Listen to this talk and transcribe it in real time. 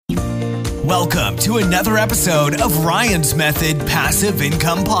Welcome to another episode of Ryan's Method Passive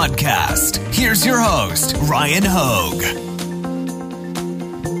Income Podcast. Here's your host, Ryan Hogue.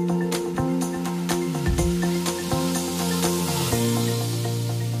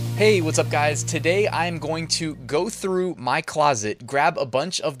 Hey, what's up guys? Today I'm going to go through my closet, grab a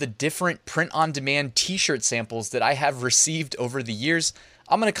bunch of the different print-on-demand t-shirt samples that I have received over the years.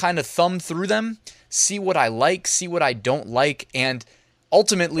 I'm going to kind of thumb through them, see what I like, see what I don't like, and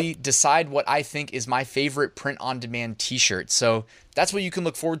ultimately decide what I think is my favorite print-on-demand t-shirt. So that's what you can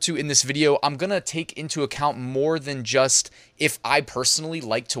look forward to in this video. I'm going to take into account more than just if I personally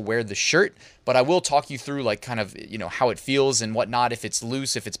like to wear the shirt, but I will talk you through like kind of, how it feels and whatnot, if it's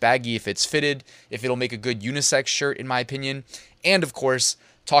loose, if it's baggy, if it's fitted, if it'll make a good unisex shirt in my opinion. And of course,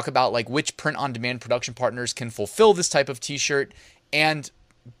 talk about like which print-on-demand production partners can fulfill this type of t-shirt and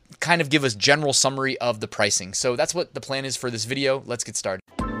kind of give us general summary of the pricing. So that's what the plan is for this video. Let's get started.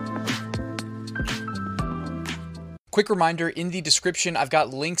 Quick reminder, in the description, I've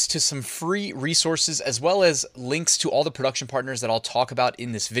got links to some free resources as well as links to all the production partners that I'll talk about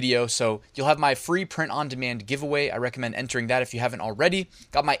in this video. So you'll have my free print-on-demand giveaway. I recommend entering that if you haven't already.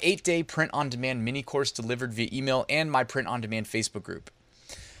 Got my 8-day print-on-demand mini course delivered via email and my print-on-demand Facebook group.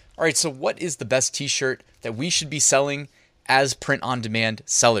 All right, so what is the best t-shirt that we should be selling as print-on-demand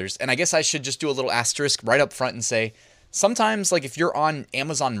sellers? And I guess I should just do a little asterisk right up front and say, sometimes like if you're on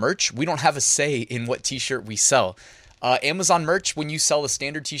Amazon merch, we don't have a say in what t-shirt we sell. Amazon merch, when you sell a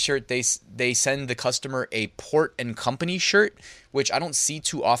standard t-shirt, they send the customer a Port and Company shirt, which I don't see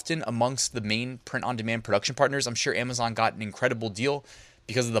too often amongst the main print-on-demand production partners. I'm sure Amazon got an incredible deal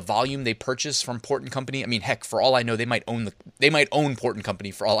because of the volume they purchase from Port and Company. I mean, heck, for all I know, they might own Port and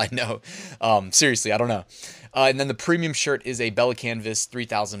Company for all I know. Seriously, I don't know. And then the premium shirt is a Bella Canvas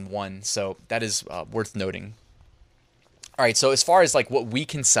 3001, so that is worth noting. All right, so as far as like what we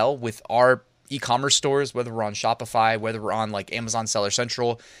can sell with our e-commerce stores, whether we're on Shopify, whether we're on like Amazon Seller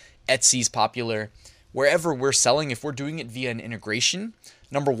Central, Etsy's popular, wherever we're selling, if we're doing it via an integration,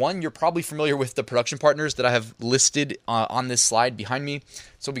 number one, you're probably familiar with the production partners that I have listed on this slide behind me.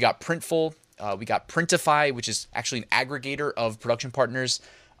 So we got Printful, we got Printify, which is actually an aggregator of production partners,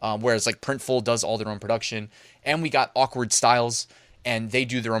 whereas like Printful does all their own production, and we got Awkward Styles, and they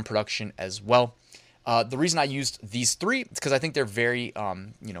do their own production as well. The reason I used these three is because I think they're very,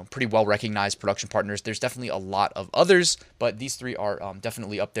 pretty well recognized production partners. There's definitely a lot of others, but these three are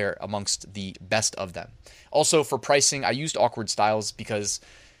definitely up there amongst the best of them. Also for pricing, I used Awkward Styles because,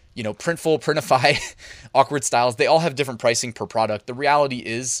 Printful, Printify, Awkward Styles, they all have different pricing per product. The reality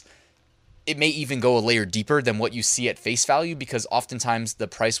is it may even go a layer deeper than what you see at face value because oftentimes the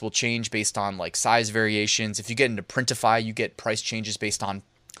price will change based on like size variations. If you get into Printify, you get price changes based on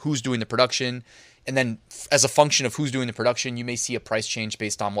who's doing the production. And then as a function of who's doing the production, you may see a price change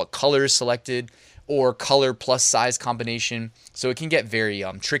based on what color is selected or color plus size combination. So it can get very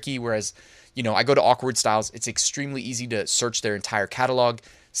tricky. Whereas, I go to Awkward Styles. It's extremely easy to search their entire catalog,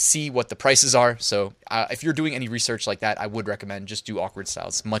 see what the prices are. So if you're doing any research like that, I would recommend just do Awkward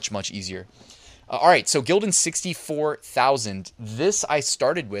Styles. Much, much easier. All right, so Gildan 64000. This I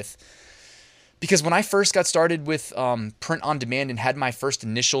started with because when I first got started with print on demand and had my first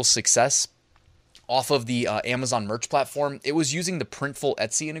initial success off of the Amazon merch platform, it was using the Printful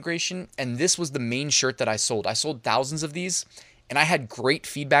Etsy integration, and this was the main shirt that I sold. I sold thousands of these, and I had great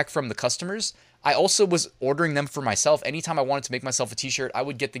feedback from the customers. I also was ordering them for myself. Anytime I wanted to make myself a t-shirt, I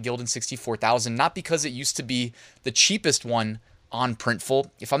would get the Gildan 64000, not because it used to be the cheapest one on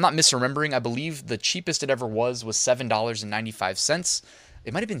Printful. If I'm not misremembering, I believe the cheapest it ever was $7.95.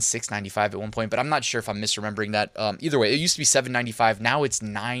 It might have been $6.95 at one point, but I'm not sure if I'm misremembering that. Either way, it used to be $7.95. Now it's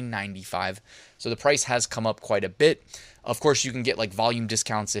 $9.95. So the price has come up quite a bit. Of course, you can get like volume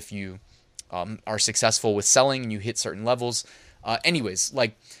discounts if you are successful with selling and you hit certain levels. Anyways,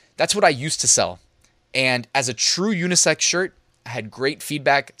 like that's what I used to sell. And as a true unisex shirt, I had great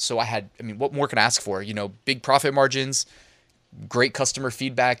feedback. So what more can I ask for? Big profit margins, great customer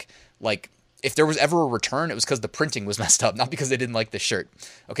feedback, like if there was ever a return, it was because the printing was messed up, not because they didn't like the shirt.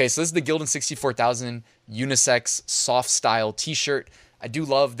 Okay, so this is the Gildan 64000 unisex soft style t-shirt. I do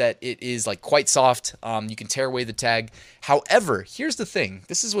love that it is like quite soft. You can tear away the tag. However, here's the thing.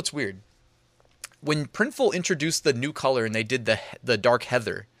 This is what's weird. When Printful introduced the new color and they did the dark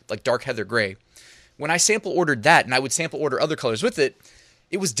heather, like dark heather gray, when I sample ordered that and I would sample order other colors with it,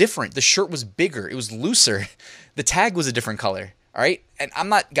 it was different. The shirt was bigger. It was looser. The tag was a different color. All right. And I'm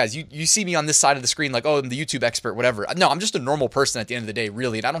not, guys, you see me on this side of the screen like, oh, I'm the YouTube expert, whatever. No, I'm just a normal person at the end of the day,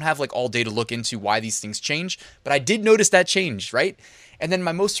 really. And I don't have like all day to look into why these things change, but I did notice that change, right? And then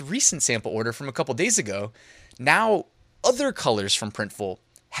my most recent sample order from a couple days ago, now other colors from Printful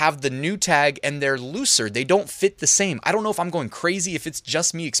have the new tag and they're looser. They don't fit the same. I don't know if I'm going crazy, if it's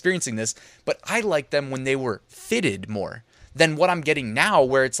just me experiencing this, but I like them when they were fitted more than what I'm getting now,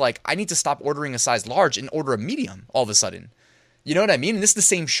 where it's like I need to stop ordering a size large and order a medium all of a sudden. You know what I mean? And this is the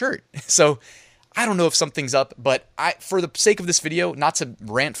same shirt. So I don't know if something's up, but for the sake of this video, not to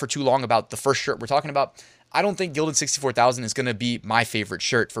rant for too long about the first shirt we're talking about, I don't think Gildan 64000 is going to be my favorite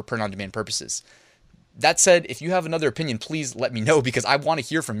shirt for print-on-demand purposes. That said, if you have another opinion, please let me know, because I want to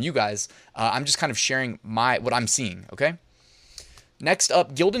hear from you guys. I'm just kind of sharing what I'm seeing, okay? Next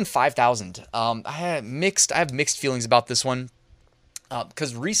up, Gildan 5000. I have mixed feelings about this one,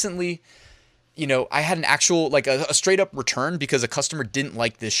 because recently, I had an actual, like a straight up return because a customer didn't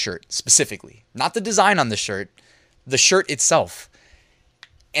like this shirt specifically. Not the design on the shirt itself.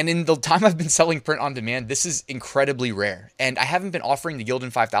 And in the time I've been selling print on demand, this is incredibly rare. And I haven't been offering the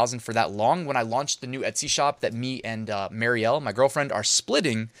Gildan 5000 for that long. When I launched the new Etsy shop that me and Marielle, my girlfriend, are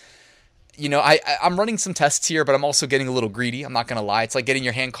splitting, I'm running some tests here, but I'm also getting a little greedy. I'm not going to lie. It's like getting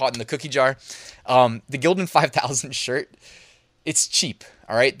your hand caught in the cookie jar. The Gildan 5000 shirt, it's cheap.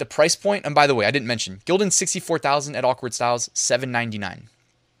 All right. The price point, and by the way, I didn't mention Gildan 64000 at Awkward Styles, $7.99.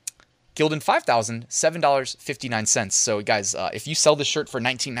 Gildan 5000, $7.59. So guys, if you sell this shirt for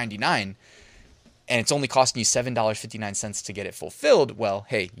 $19.99 and it's only costing you $7.59 to get it fulfilled, well,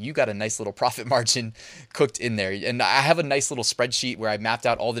 hey, you got a nice little profit margin cooked in there. And I have a nice little spreadsheet where I mapped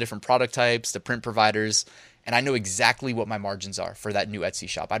out all the different product types, the print providers, and I know exactly what my margins are for that new Etsy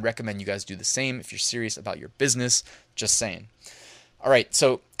shop. I'd recommend you guys do the same if you're serious about your business. Just saying. All right,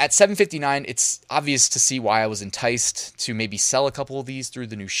 so at $7.59, it's obvious to see why I was enticed to maybe sell a couple of these through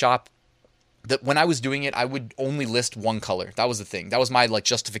the new shop. That when I was doing it, I would only list one color. That was the thing. That was my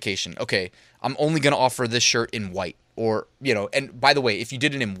justification. Okay, I'm only going to offer this shirt in white, or, and by the way, if you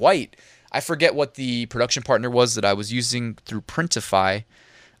did it in white, I forget what the production partner was that I was using through Printify.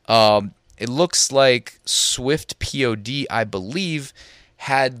 It looks like Swift POD, I believe,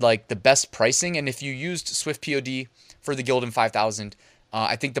 had the best pricing. And if you used Swift POD for the Gildan 5000,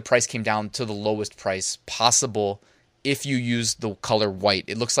 I think the price came down to the lowest price possible. If you use the color white,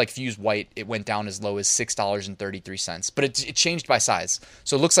 it looks like if you use white, it went down as low as $6.33, but it changed by size.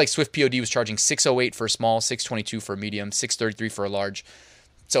 So it looks like Swift POD was charging $608 for a small, $622 for a medium, $633 for a large.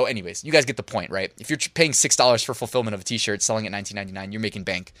 So anyways, you guys get the point, right? If you're paying $6 for fulfillment of a t-shirt, selling at $19.99, you're making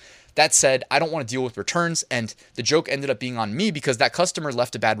bank. That said, I don't want to deal with returns, and the joke ended up being on me because that customer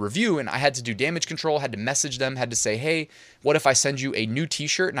left a bad review, and I had to do damage control, had to message them, had to say, hey, what if I send you a new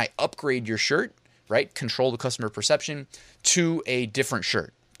t-shirt and I upgrade your shirt? Right? Control the customer perception to a different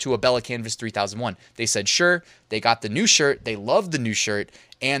shirt, to a Bella Canvas 3001. They said, sure. They got the new shirt. They loved the new shirt.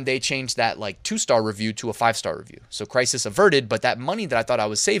 And they changed that 2-star review to a 5-star review. So crisis averted, but that money that I thought I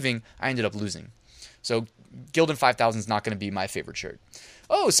was saving, I ended up losing. So Gildan 5000 is not going to be my favorite shirt.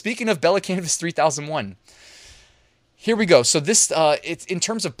 Oh, speaking of Bella Canvas 3001, here we go. So this, it's in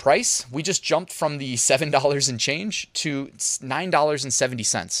terms of price, we just jumped from the $7 and change to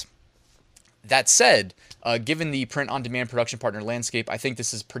 $9.70. That said, given the print-on-demand production partner landscape, I think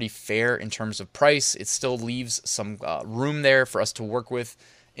this is pretty fair in terms of price. It still leaves some room there for us to work with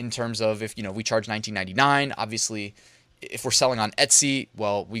in terms of if we charge $19.99. Obviously, if we're selling on Etsy,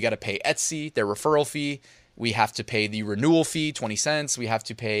 well, we got to pay Etsy, their referral fee. We have to pay the renewal fee, 20 cents. We have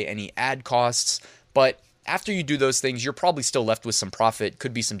to pay any ad costs. But after you do those things, you're probably still left with some profit.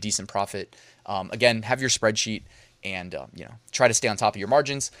 Could be some decent profit. Again, have your spreadsheet and try to stay on top of your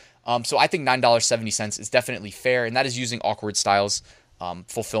margins. So I think $9.70 is definitely fair, and that is using Awkward Styles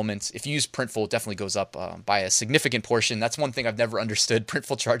fulfillment. If you use Printful, it definitely goes up by a significant portion. That's one thing I've never understood.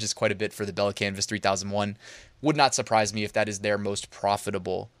 Printful charges quite a bit for the Bella Canvas 3001. Would not surprise me if that is their most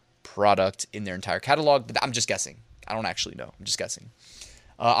profitable product in their entire catalog, but I'm just guessing. I don't actually know. I'm just guessing.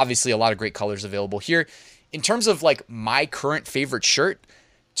 Obviously, a lot of great colors available here. In terms of my current favorite shirt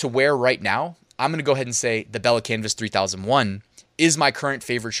to wear right now, I'm going to go ahead and say the Bella Canvas 3001 is my current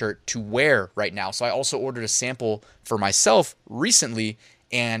favorite shirt to wear right now. So I also ordered a sample for myself recently,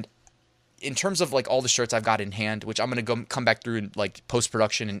 and in terms of all the shirts I've got in hand, which I'm going to come back through and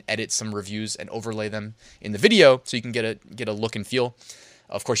post-production and edit some reviews and overlay them in the video so you can get a look and feel.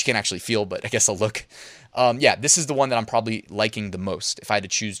 Of course, you can't actually feel, but I guess a look. Yeah, this is the one that I'm probably liking the most if I had to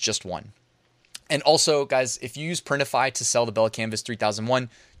choose just one. And also, guys, if you use Printify to sell the Bella Canvas 3001,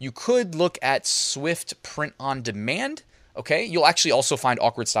 you could look at Swift Print on Demand. Okay, you'll actually also find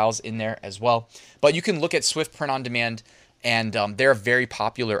Awkward Styles in there as well. But you can look at Swift Print on Demand, and they're a very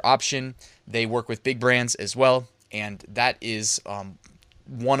popular option. They work with big brands as well, and that is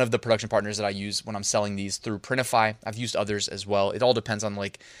one of the production partners that I use when I'm selling these through Printify. I've used others as well. It all depends on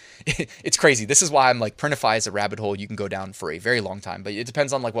like, it's crazy. This is why I'm like, Printify is a rabbit hole you can go down for a very long time, but it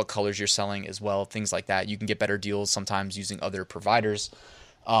depends on like what colors you're selling as well, things like that. You can get better deals sometimes using other providers.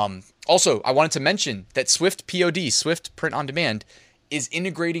 Also, I wanted to mention that Swift POD, Swift Print on Demand, is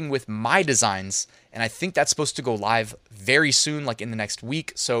integrating with My Designs, and I think that's supposed to go live very soon, like in the next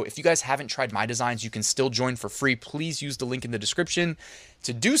week. So if you guys haven't tried My Designs, you can still join for free. Please use the link in the description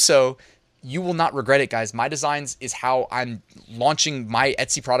to do so. You will not regret it, guys. My Designs is how I'm launching my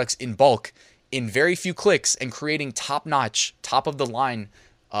Etsy products in bulk in very few clicks and creating top-notch, top-of-the-line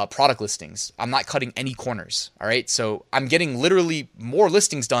product listings. I'm not cutting any corners, all right? So I'm getting literally more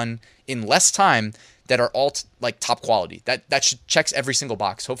listings done in less time that are all like top quality. That checks every single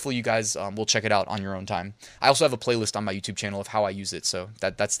box. Hopefully you guys will check it out on your own time. I also have a playlist on my YouTube channel of how I use it, so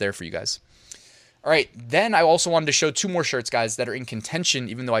that's there for you guys. All right, then I also wanted to show 2 more shirts, guys, that are in contention,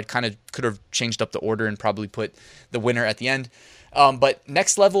 even though I kind of could have changed up the order and probably put the winner at the end. But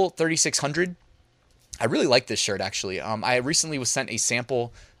Next Level 3600, I really like this shirt, actually. I recently was sent a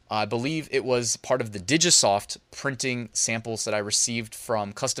sample. I believe it was part of the Digisoft printing samples that I received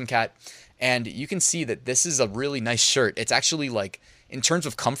from Custom Cat. And you can see that this is a really nice shirt. It's actually like, in terms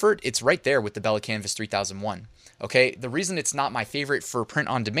of comfort, it's right there with the Bella Canvas 3001. Okay, the reason it's not my favorite for print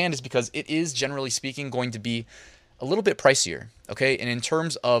on demand is because it is, generally speaking, going to be a little bit pricier. Okay, and in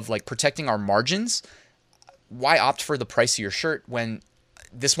terms of like protecting our margins, why opt for the pricier shirt when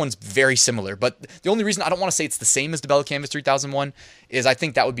this one's very similar? But the only reason I don't want to say it's the same as the Bella Canvas 3001 is I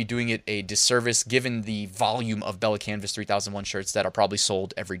think that would be doing it a disservice given the volume of Bella Canvas 3001 shirts that are probably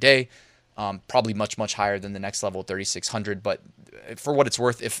sold every day. Probably much, much higher than the Next Level 3600. But for what it's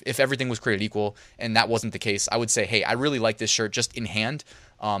worth, if everything was created equal and that wasn't the case, I would say, hey, I really like this shirt just in hand.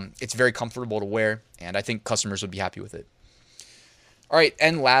 It's very comfortable to wear, and I think customers would be happy with it. All right,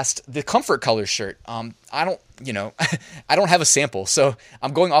 and last, the Comfort Colors shirt. I don't have a sample, so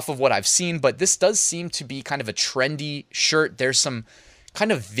I'm going off of what I've seen, but this does seem to be kind of a trendy shirt. There's some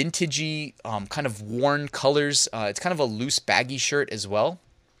kind of vintagey, kind of worn colors. It's kind of a loose, baggy shirt as well,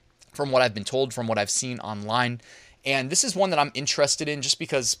 from what I've been told, from what I've seen online. And this is one that I'm interested in just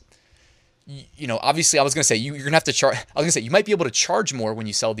because, obviously I was going to say, you're going to have to charge. I was going to say, you might be able to charge more when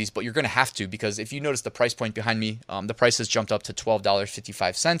you sell these, but you're going to have to, because if you notice the price point behind me, the price has jumped up to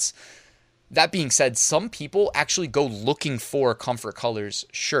 $12.55. That being said, some people actually go looking for Comfort Colors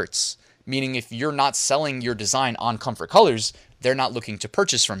shirts, meaning if you're not selling your design on Comfort Colors, they're not looking to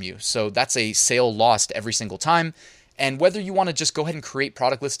purchase from you. So that's a sale lost every single time. And whether you want to just go ahead and create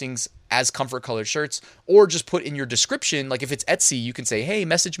product listings as Comfort Color shirts, or just put in your description, like if it's Etsy, you can say, hey,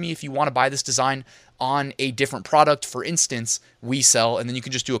 message me if you want to buy this design on a different product. For instance, we sell, and then you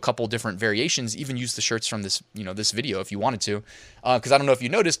can just do a couple different variations, even use the shirts from this, this video if you wanted to. Because I don't know if you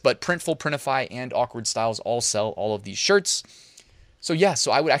noticed, but Printful, Printify, and Awkward Styles all sell all of these shirts. So yeah,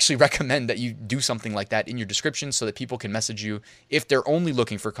 so I would actually recommend that you do something like that in your description so that people can message you if they're only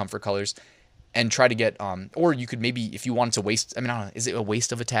looking for Comfort Colors. And try to get, or you could maybe, if you wanted to waste, I don't know, is it a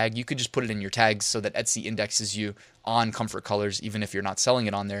waste of a tag? You could just put it in your tags so that Etsy indexes you on Comfort Colors, even if you're not selling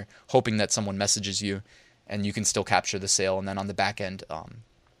it on there, hoping that someone messages you and you can still capture the sale. And then on the back end,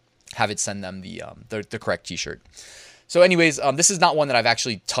 have it send them the correct t-shirt. So anyways, this is not one that I've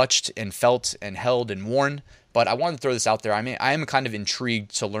actually touched and felt and held and worn, but I wanted to throw this out there. I am kind of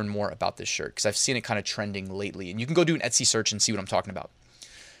intrigued to learn more about this shirt because I've seen it kind of trending lately, and you can go do an Etsy search and see what I'm talking about.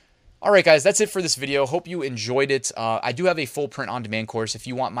 All right, guys, that's it for this video. Hope you enjoyed it. I do have a full print-on-demand course if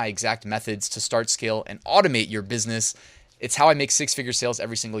you want my exact methods to start, scale, and automate your business. It's how I make 6-figure sales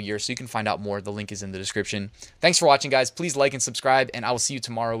every single year, so you can find out more. The link is in the description. Thanks for watching, guys. Please like and subscribe, and I will see you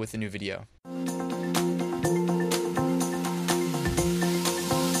tomorrow with a new video.